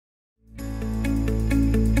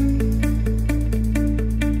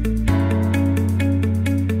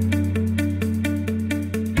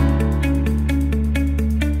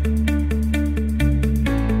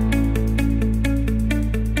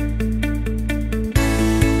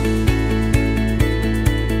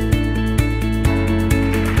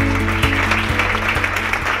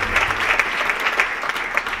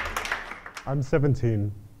I'm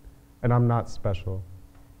 17, and I'm not special.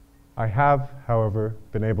 I have, however,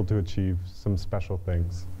 been able to achieve some special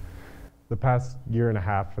things. The past year and a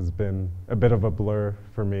half has been a bit of a blur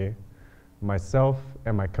for me. Myself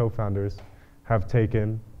and my co-founders have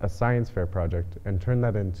taken a science fair project and turned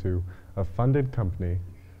that into a funded company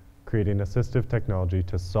creating assistive technology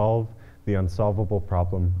to solve the unsolvable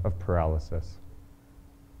problem of paralysis.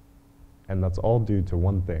 And that's all due to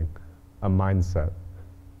one thing, a mindset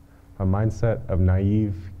of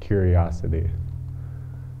naive curiosity.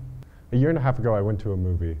 A year and a half ago, I went to a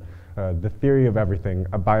movie, The Theory of Everything,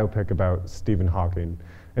 a biopic about Stephen Hawking.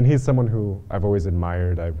 And he's someone who I've always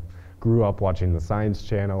admired. I grew up watching the Science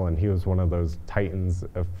Channel, and he was one of those titans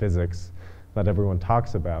of physics that everyone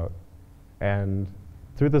talks about. And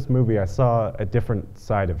through this movie, I saw a different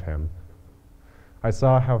side of him. I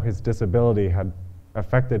saw how his disability had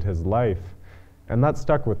affected his life, and that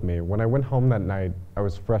stuck with me. When I went home that night, I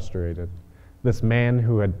was frustrated. This man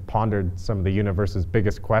who had pondered some of the universe's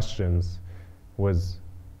biggest questions was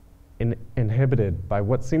inhibited by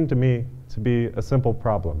what seemed to me to be a simple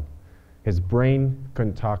problem. His brain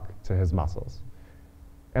couldn't talk to his muscles.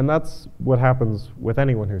 And that's what happens with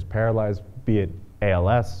anyone who's paralyzed, be it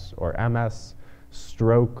ALS or MS,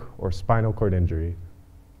 stroke, or spinal cord injury.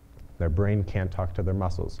 Their brain can't talk to their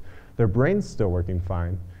muscles. Their brain's still working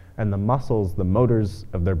fine, and the muscles, the motors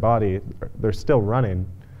of their body, they're still running,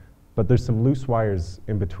 but there's some loose wires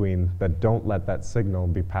in between that don't let that signal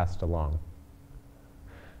be passed along.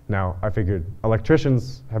 Now, I figured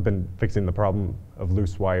electricians have been fixing the problem of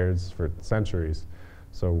loose wires for centuries,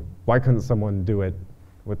 so why couldn't someone do it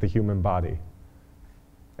with the human body?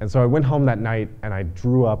 And so I went home that night and I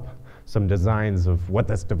drew up some designs of what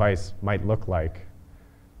this device might look like.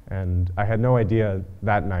 And I had no idea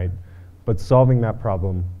that night, but solving that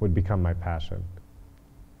problem would become my passion.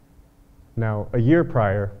 Now, a year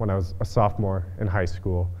prior, when I was a sophomore in high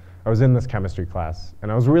school, I was in this chemistry class,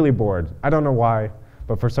 and I was really bored. I don't know why,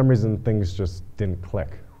 but for some reason, things just didn't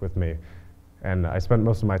click with me. And I spent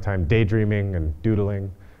most of my time daydreaming and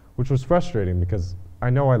doodling, which was frustrating because I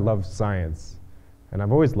know I love science, and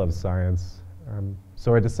I've always loved science.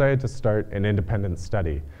 So I decided to start an independent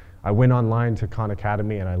study. I went online to Khan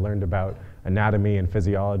Academy, and I learned about anatomy and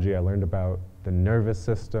physiology. I learned about the nervous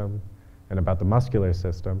system and about the muscular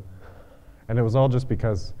system. And it was all just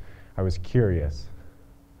because I was curious.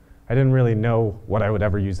 I didn't really know what I would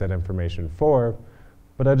ever use that information for,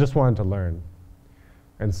 but I just wanted to learn.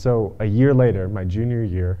 And so a year later, my junior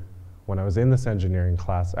year, when I was in this engineering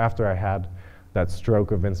class, after I had that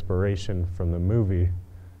stroke of inspiration from the movie,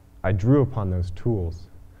 I drew upon those tools.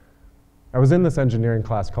 I was in this engineering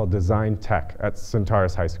class called Design Tech at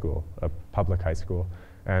Centaurus High School, a public high school.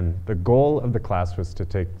 And the goal of the class was to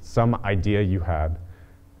take some idea you had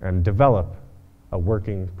and develop a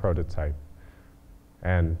working prototype.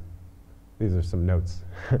 And these are some notes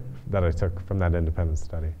that I took from that independent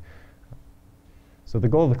study. So the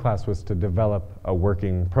goal of the class was to develop a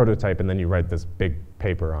working prototype, and then you write this big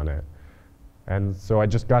paper on it. And so I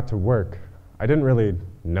just got to work. I didn't really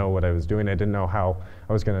know what I was doing. I didn't know how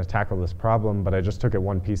I was going to tackle this problem, but I just took it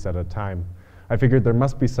one piece at a time. I figured there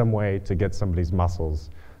must be some way to get somebody's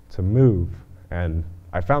muscles to move, and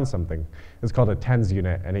I found something. It's called a TENS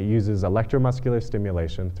unit, and it uses electromuscular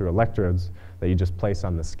stimulation through electrodes that you just place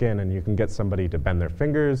on the skin, and you can get somebody to bend their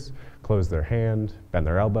fingers, close their hand, bend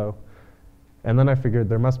their elbow. And then I figured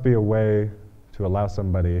there must be a way to allow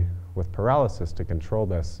somebody with paralysis to control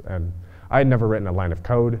this. And I had never written a line of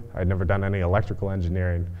code. I'd never done any electrical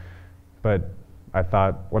engineering. But I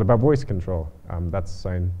thought, what about voice control? That's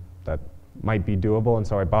something that might be doable. And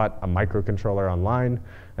so I bought a microcontroller online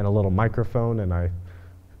and a little microphone, and I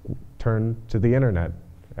turned to the internet.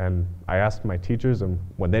 And I asked my teachers, and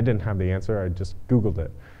when they didn't have the answer, I just Googled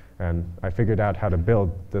it. And I figured out how to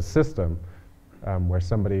build this system where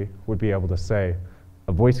somebody would be able to say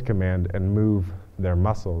a voice command and move their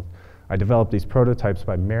muscles. I developed these prototypes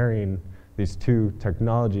by marrying these two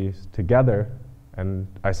technologies together, and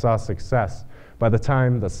I saw success. By the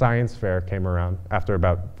time the science fair came around, after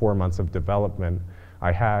about 4 months of development,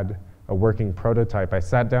 I had a working prototype. I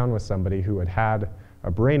sat down with somebody who had had a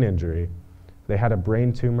brain injury. They had a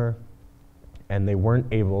brain tumor, and they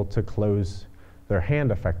weren't able to close their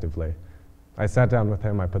hand effectively. I sat down with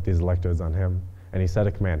him, I put these electrodes on him, and he said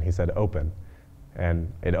a command. He said, open.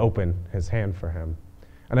 And it opened his hand for him.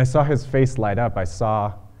 And I saw his face light up. I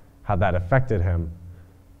saw how that affected him.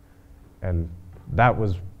 And that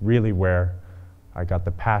was really where I got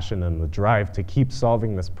the passion and the drive to keep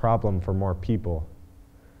solving this problem for more people.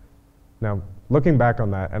 Now, looking back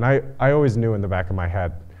on that, and I always knew in the back of my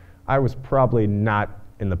head, I was probably not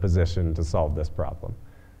in the position to solve this problem.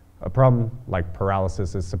 A problem like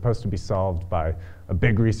paralysis is supposed to be solved by a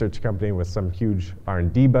big research company with some huge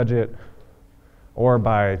R&D budget, or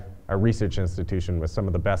by a research institution with some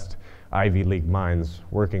of the best Ivy League minds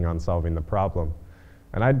working on solving the problem.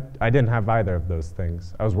 And I didn't have either of those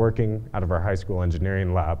things. I was working out of our high school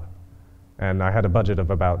engineering lab, and I had a budget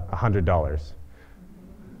of about $100.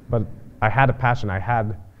 But I had a passion, I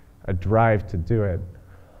had a drive to do it.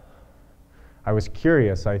 I was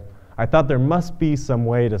curious. I thought there must be some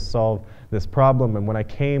way to solve this problem, and when I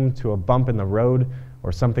came to a bump in the road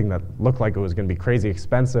or something that looked like it was going to be crazy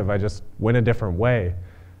expensive, I just went a different way.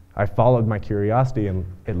 I followed my curiosity, and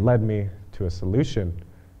it led me to a solution.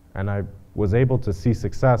 And I was able to see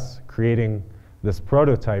success creating this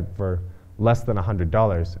prototype for less than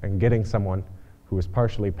 $100 and getting someone who was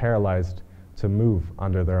partially paralyzed to move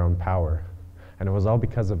under their own power. And it was all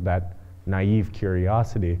because of that naive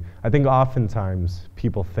curiosity. I think oftentimes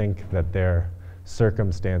people think that their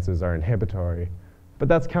circumstances are inhibitory, but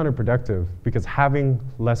that's counterproductive because having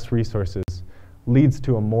less resources leads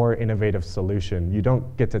to a more innovative solution. You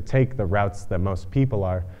don't get to take the routes that most people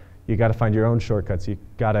are. You got to find your own shortcuts. You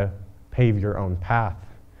got to pave your own path,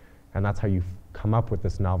 and that's how you come up with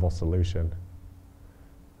this novel solution.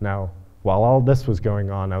 Now, while all this was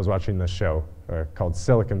going on, I was watching this show called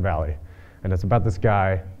Silicon Valley, and it's about this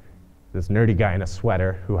guy, this nerdy guy in a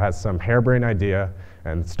sweater who has some harebrained idea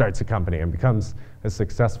and starts a company and becomes a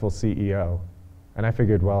successful CEO. And I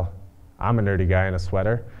figured, well, I'm a nerdy guy in a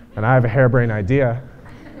sweater, and I have a harebrained idea,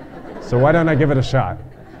 so why don't I give it a shot?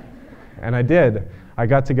 And I did. I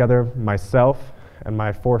got together myself and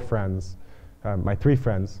my my three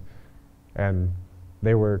friends, and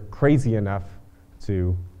they were crazy enough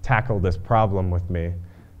to tackle this problem with me,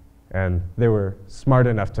 and they were smart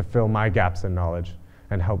enough to fill my gaps in knowledge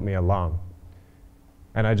and help me along.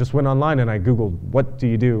 And I just went online and I Googled, what do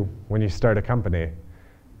you do when you start a company?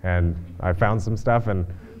 And I found some stuff, and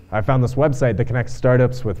I found this website that connects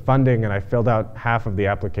startups with funding, and I filled out half of the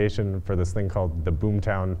application for this thing called the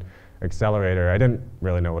Boomtown Accelerator. I didn't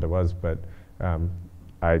really know what it was, but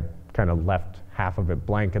I kind of left half of it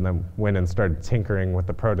blank and then went and started tinkering with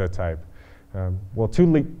the prototype. Well,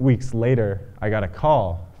 2 weeks later, I got a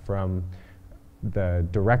call from the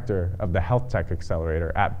director of the MedTech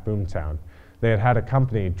Accelerator at Boomtown. They had had a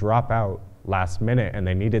company drop out last minute, and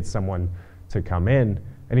they needed someone to come in.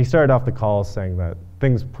 And he started off the call saying that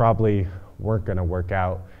things probably weren't going to work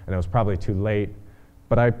out, and it was probably too late.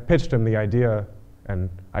 But I pitched him the idea, and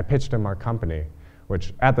I pitched him our company,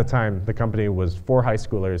 which at the time, the company was 4 high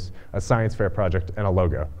schoolers, a science fair project, and a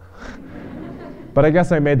logo. But I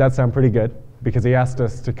guess I made that sound pretty good, because he asked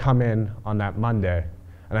us to come in on that Monday.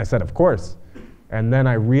 And I said, of course. And then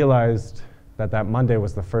I realized that that Monday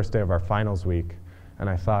was the first day of our finals week. And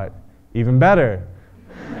I thought, even better.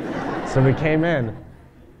 So we came in,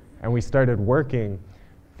 and we started working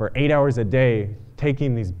for 8 hours a day,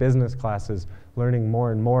 taking these business classes, learning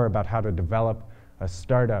more and more about how to develop a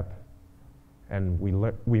startup. And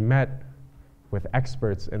we met with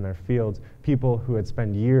experts in their fields, people who had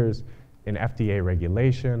spent years in FDA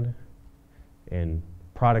regulation, in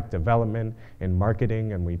product development, in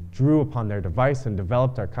marketing, and we drew upon their advice and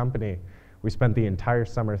developed our company. We spent the entire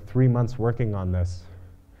summer, 3 months working on this.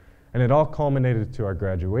 And it all culminated to our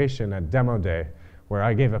graduation at Demo Day, where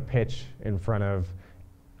I gave a pitch in front of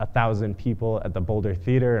 1,000 people at the Boulder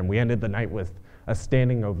Theater, and we ended the night with a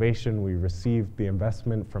standing ovation. We received the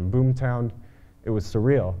investment from Boomtown. It was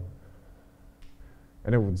surreal.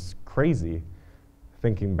 And it was crazy,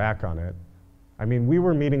 thinking back on it. I mean, we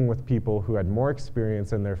were meeting with people who had more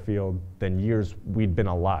experience in their field than years we'd been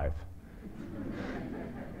alive.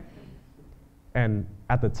 And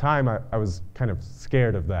at the time, I was kind of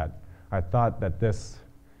scared of that. I thought that this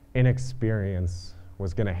inexperience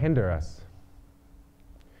was going to hinder us.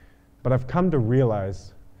 But I've come to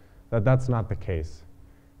realize that that's not the case.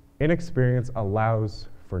 Inexperience allows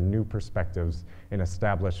for new perspectives in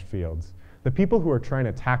established fields. The people who are trying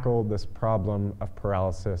to tackle this problem of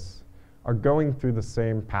paralysis are going through the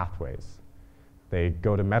same pathways. They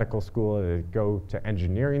go to medical school, they go to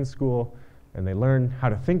engineering school, and they learn how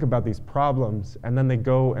to think about these problems, and then they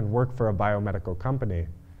go and work for a biomedical company.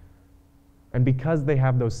 And because they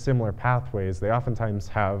have those similar pathways, they oftentimes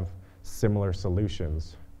have similar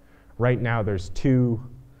solutions. Right now, there's 2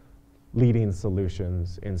 leading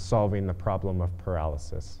solutions in solving the problem of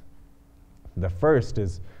paralysis. The first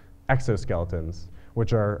is exoskeletons,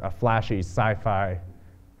 which are a flashy sci-fi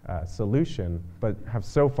solution, but have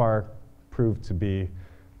so far proved to be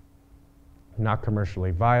not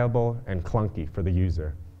commercially viable and clunky for the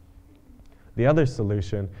user. The other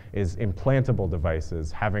solution is implantable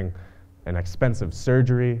devices, having an expensive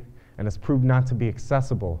surgery, and has proved not to be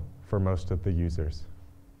accessible for most of the users.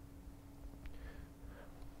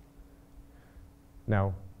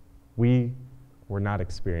 Now, we were not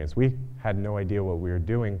experienced. We had no idea what we were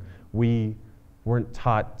doing. We weren't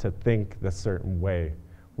taught to think the certain way.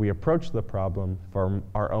 We approached the problem from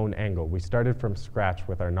our own angle. We started from scratch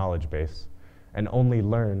with our knowledge base and only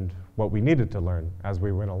learned what we needed to learn as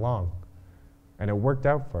we went along. And it worked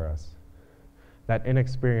out for us. That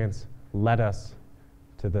inexperience led us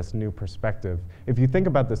to this new perspective. If you think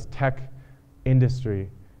about this tech industry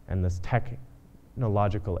and this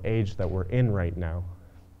technological age that we're in right now,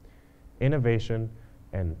 innovation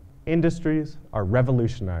and industries are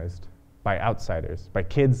revolutionized by outsiders, by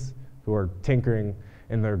kids who are tinkering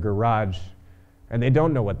in their garage and they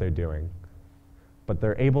don't know what they're doing, but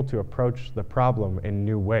they're able to approach the problem in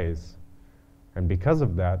new ways. And because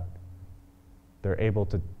of that, they're able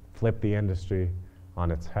to flip the industry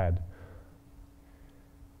on its head.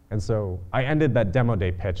 And so I ended that demo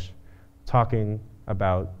day pitch talking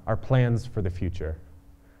about our plans for the future.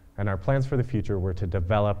 And our plans for the future were to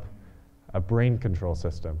develop a brain control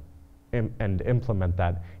system and implement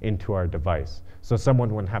that into our device. So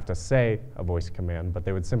someone wouldn't have to say a voice command, but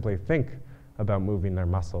they would simply think about moving their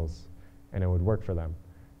muscles, and it would work for them.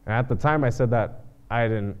 And at the time I said that, I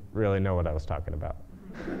didn't really know what I was talking about.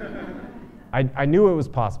 I knew it was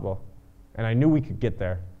possible, and I knew we could get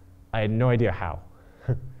there. I had no idea how.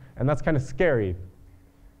 And that's kind of scary,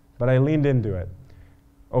 but I leaned into it.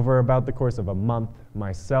 Over about the course of a month,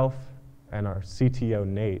 myself and our CTO,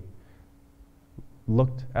 Nate,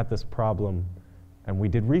 looked at this problem, and we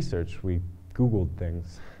did research. We Googled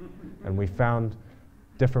things, and we found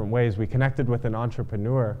different ways. We connected with an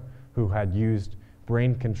entrepreneur who had used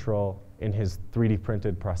brain control in his 3D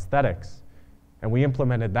printed prosthetics, and we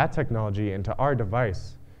implemented that technology into our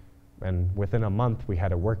device, and within a month, we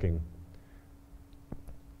had it working.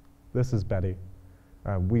 This is Betty.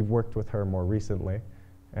 We've worked with her more recently,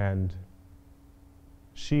 and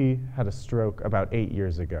she had a stroke about 8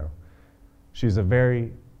 years ago. She's a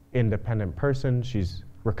very independent person. She's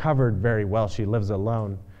recovered very well. She lives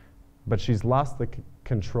alone, but she's lost the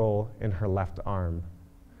control in her left arm.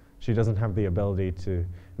 She doesn't have the ability to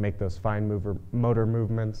make those fine motor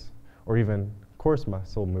movements or even coarse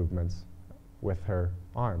muscle movements with her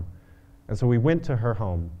arm. And so we went to her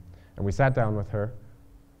home, and we sat down with her,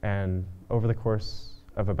 and over the course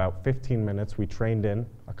of about 15 minutes, we trained in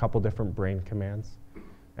a couple different brain commands,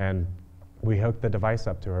 and we hooked the device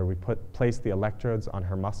up to her. We placed the electrodes on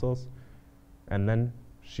her muscles, and then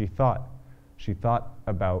she thought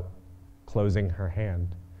about closing her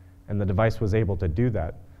hand, and the device was able to do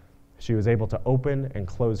that. She was able to open and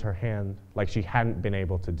close her hand like she hadn't been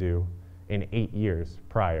able to do in 8 years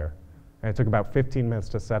prior. And it took about 15 minutes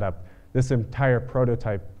to set up. This entire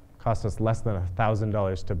prototype cost us less than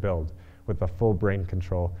 $1,000 to build with the full brain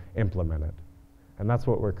control implemented. And that's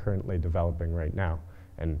what we're currently developing right now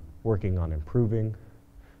and working on improving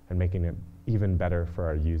and making it even better for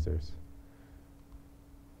our users.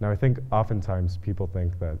 Now, I think oftentimes people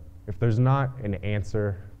think that if there's not an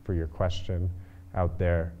answer for your question out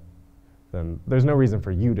there, then there's no reason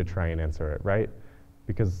for you to try and answer it, right?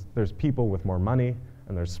 Because there's people with more money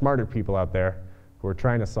and there's smarter people out there who are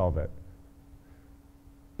trying to solve it.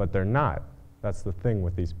 But they're not. That's the thing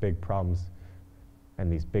with these big problems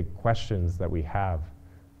and these big questions that we have.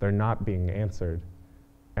 They're not being answered.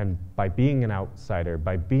 And by being an outsider,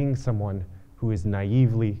 by being someone who is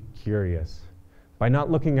naively curious, by not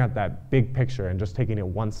looking at that big picture and just taking it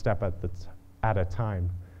one step at a time,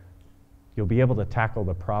 you'll be able to tackle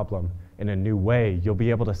the problem in a new way. You'll be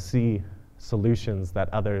able to see solutions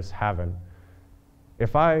that others haven't.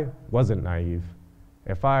 If I wasn't naive,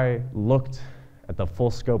 if I looked at the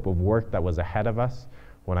full scope of work that was ahead of us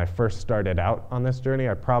when I first started out on this journey,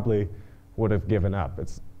 I probably would have given up.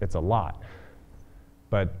 It's a lot.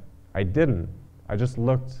 But I didn't. I just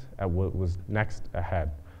looked at what was next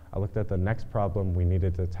ahead. I looked at the next problem we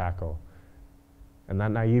needed to tackle. And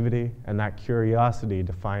that naivety and that curiosity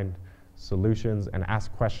to find solutions and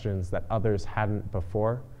ask questions that others hadn't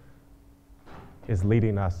before is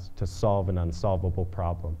leading us to solve an unsolvable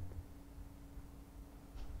problem.